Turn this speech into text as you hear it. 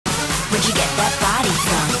where'd you get that body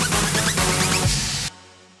from?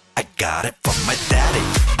 I got it from my daddy.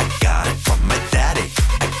 I got it from my daddy.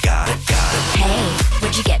 I got it. Hey,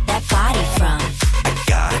 where'd you get that body from? I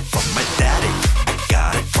got it from my daddy. I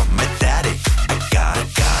got it from my daddy. I got it.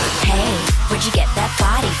 Hey, where'd you get that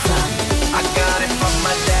body from? I got it from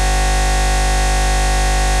my daddy.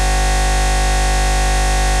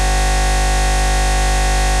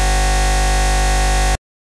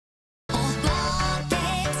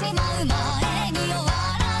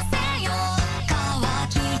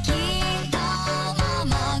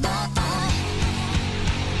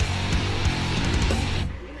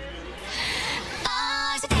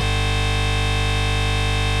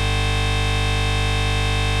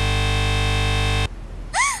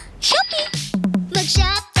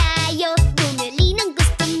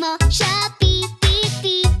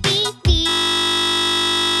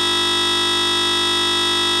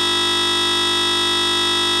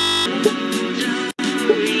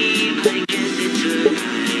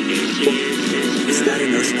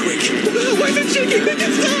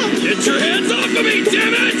 Get your hands off of me,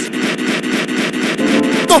 damn it!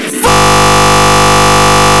 The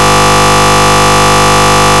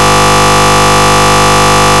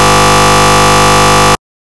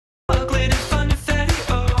Chocolate and funfetti,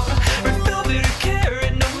 oh, or velvet or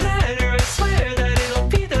carrot, no matter. I swear that it'll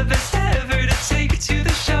be the best ever to take it to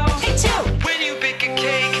the show. Hey, too. When you bake a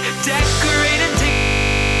cake, decorate and take.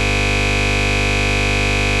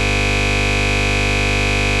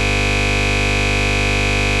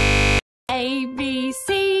 A, B,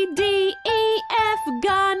 C, D, E, F,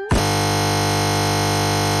 gun.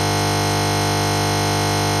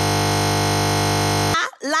 I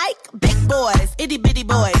like big boys, itty bitty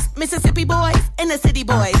boys, Mississippi boys, and the city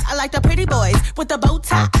boys. I like the pretty boys with the bow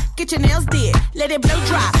tie. Get your nails did, let it blow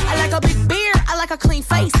dry. I like a big beard, I like a clean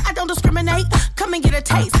face. I don't discriminate, come and get a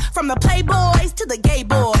taste. From the playboys to the gay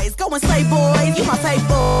boys. Go and slay boys, you my fave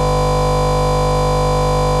boy.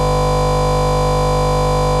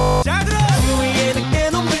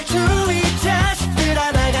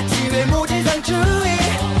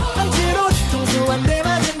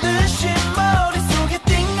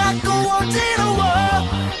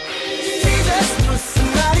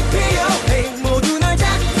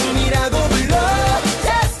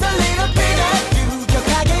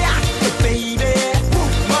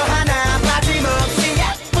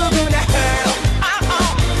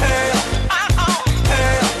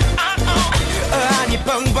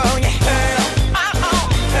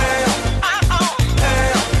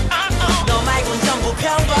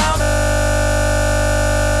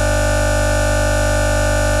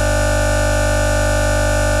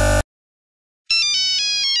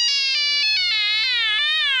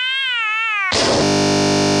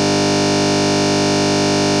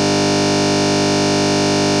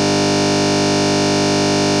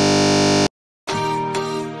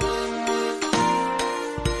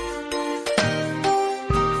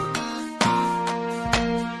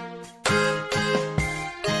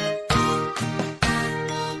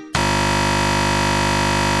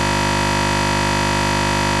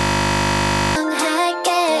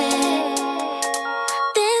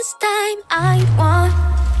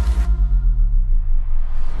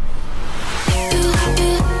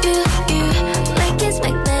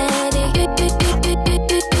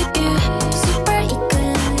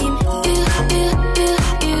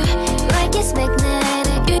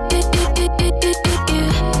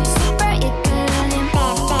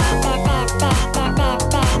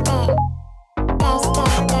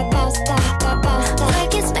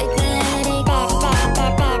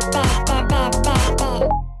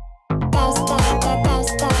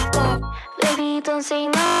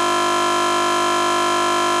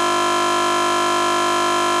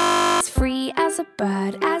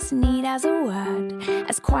 As neat as a word,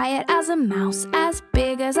 as quiet as a mouse, as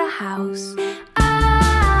big as a house.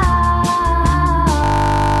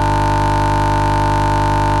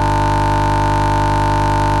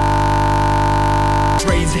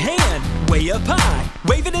 Raise your hand, way up high.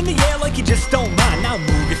 Wave it in the air like you just don't mind. Now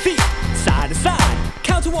move your feet, side to side.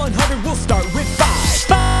 Count to 100, we'll start with 5.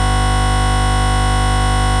 5.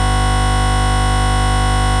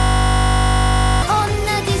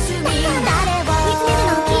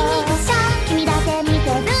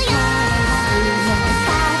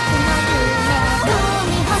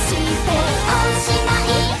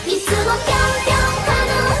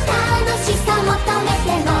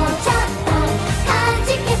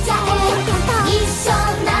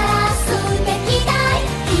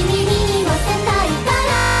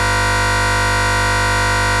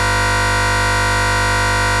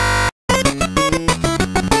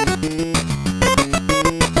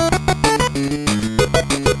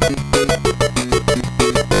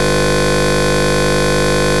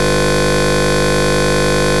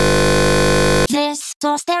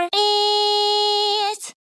 'cause there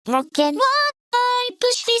is broken what I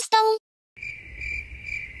push this down.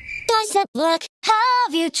 Does it work?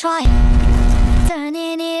 Have you tried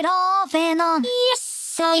turning it off and on?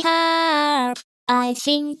 Yes, I have. I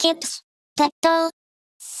think it's better.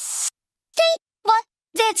 What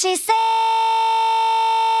did she say?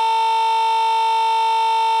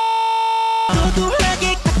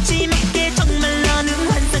 고도하게 깎지맞게 정말 너는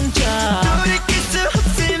환상적 돌이킬 수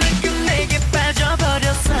없을 만큼 내게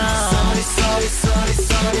빠져버렸어 Sorry sorry sorry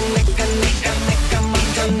sorry 내가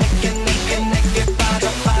먼저 내게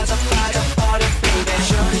빠져버려 baby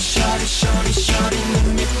Shorty shorty shorty shorty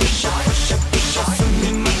눈이 부셔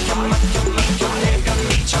숨이 막혀 내가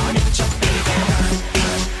미쳐 baby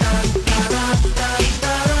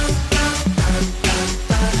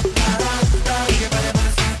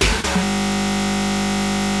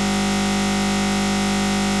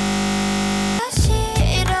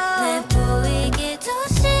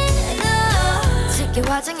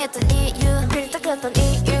화장했던 이유 필터했던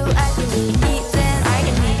이유 알겠니 이젠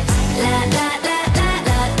알겠니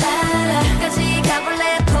라라라라라라라 까지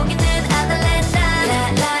가볼래 포기는 안 할래 나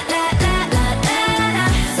라라라라라라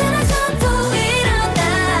사라져도 이런 날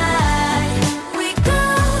We go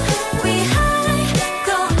we high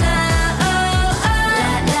go now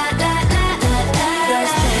라라라라라라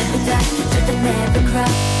Girls never die but they never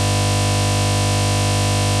cry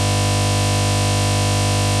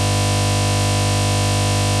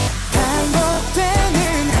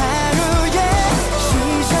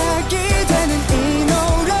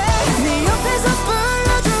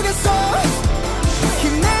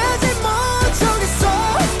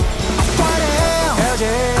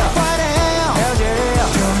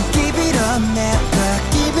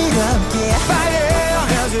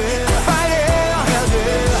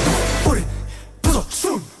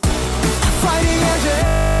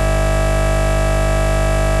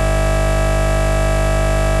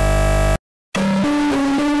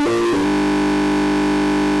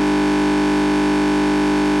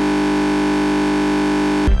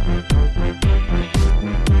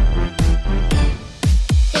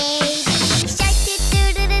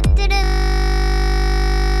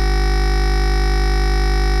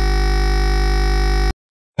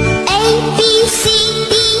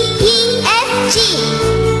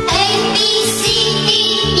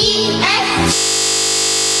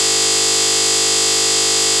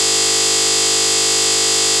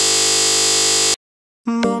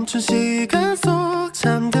멈춘 시간 속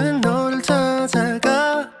잠든 너를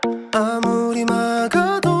찾아가 아무리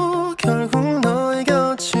막아도 결국 너의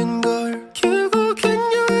곁인걸 결국엔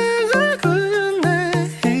여행을 끝내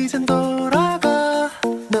이젠 돌아가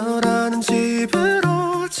너라는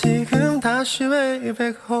집으로 지금 다시 way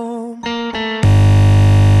back home